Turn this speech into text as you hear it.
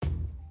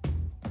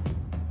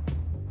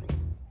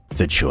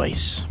The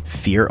choice.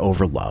 Fear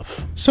over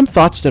love. Some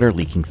thoughts that are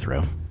leaking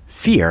through.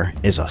 Fear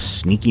is a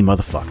sneaky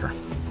motherfucker.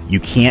 You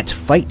can't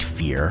fight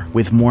fear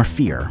with more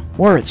fear,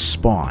 or its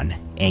spawn,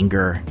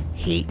 anger,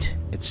 hate,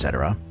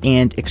 etc.,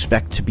 and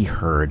expect to be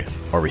heard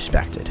or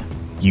respected.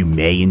 You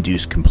may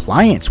induce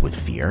compliance with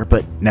fear,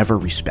 but never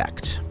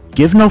respect.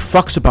 Give no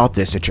fucks about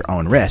this at your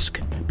own risk,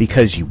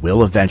 because you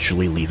will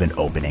eventually leave an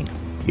opening.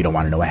 You don't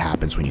want to know what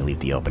happens when you leave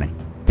the opening.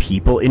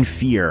 People in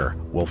fear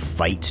will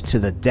fight to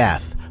the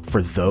death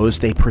for those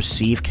they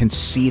perceive can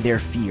see their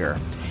fear,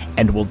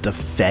 and will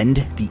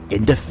defend the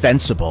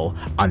indefensible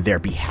on their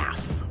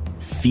behalf.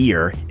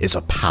 Fear is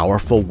a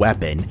powerful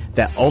weapon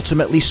that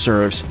ultimately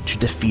serves to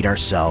defeat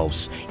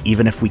ourselves,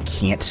 even if we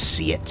can't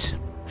see it.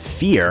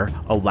 Fear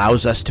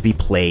allows us to be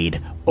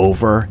played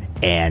over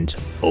and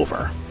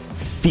over.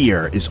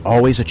 Fear is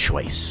always a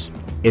choice.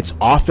 It's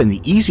often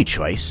the easy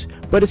choice,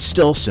 but it's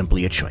still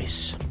simply a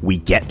choice. We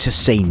get to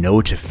say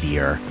no to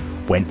fear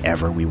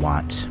whenever we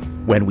want.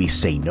 When we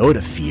say no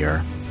to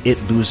fear,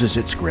 it loses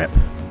its grip,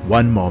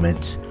 one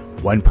moment,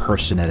 one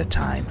person at a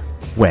time.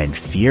 When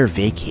fear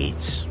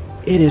vacates,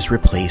 it is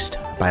replaced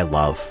by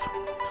love.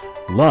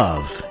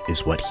 Love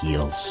is what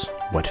heals,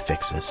 what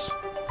fixes.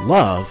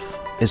 Love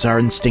is our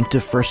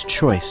instinctive first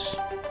choice.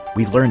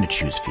 We learn to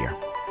choose fear.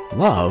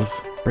 Love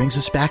brings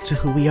us back to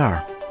who we are,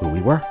 who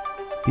we were,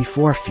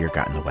 before fear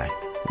got in the way.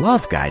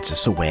 Love guides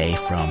us away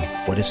from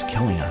what is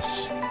killing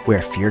us,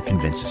 where fear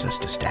convinces us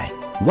to stay.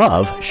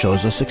 Love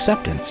shows us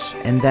acceptance,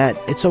 and that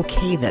it's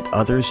okay that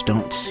others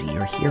don't see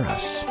or hear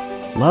us.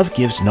 Love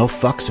gives no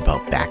fucks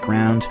about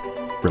background,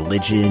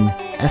 religion,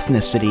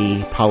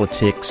 ethnicity,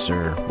 politics,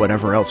 or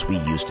whatever else we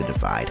use to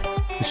divide.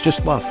 It's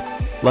just love.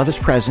 Love is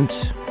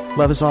present.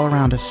 Love is all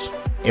around us.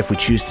 If we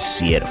choose to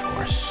see it, of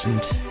course,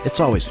 and it's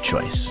always a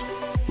choice.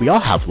 We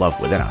all have love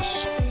within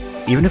us,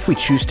 even if we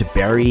choose to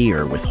bury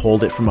or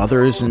withhold it from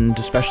others, and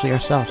especially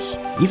ourselves.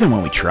 Even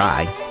when we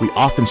try, we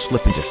often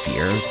slip into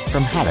fear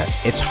from habit.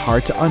 It's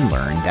hard to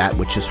unlearn that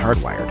which is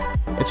hardwired.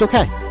 It's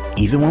okay.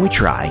 Even when we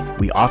try,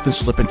 we often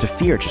slip into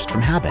fear just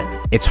from habit.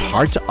 It's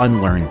hard to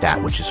unlearn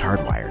that which is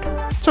hardwired.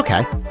 It's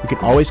okay. We can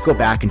always go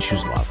back and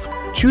choose love.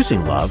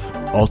 Choosing love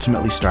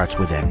ultimately starts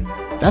within.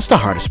 That's the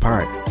hardest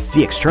part.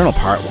 The external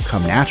part will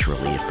come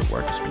naturally if the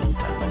work is being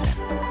done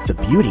within. The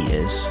beauty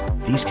is,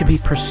 these can be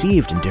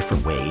perceived in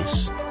different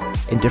ways,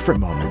 in different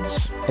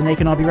moments, and they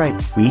can all be right.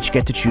 We each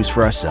get to choose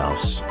for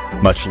ourselves.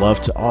 Much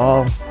love to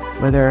all,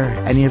 whether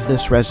any of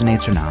this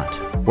resonates or not.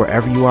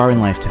 Wherever you are in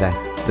life today,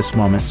 this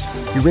moment,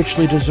 you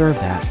richly deserve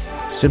that,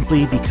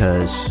 simply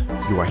because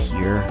you are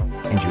here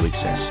and you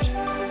exist.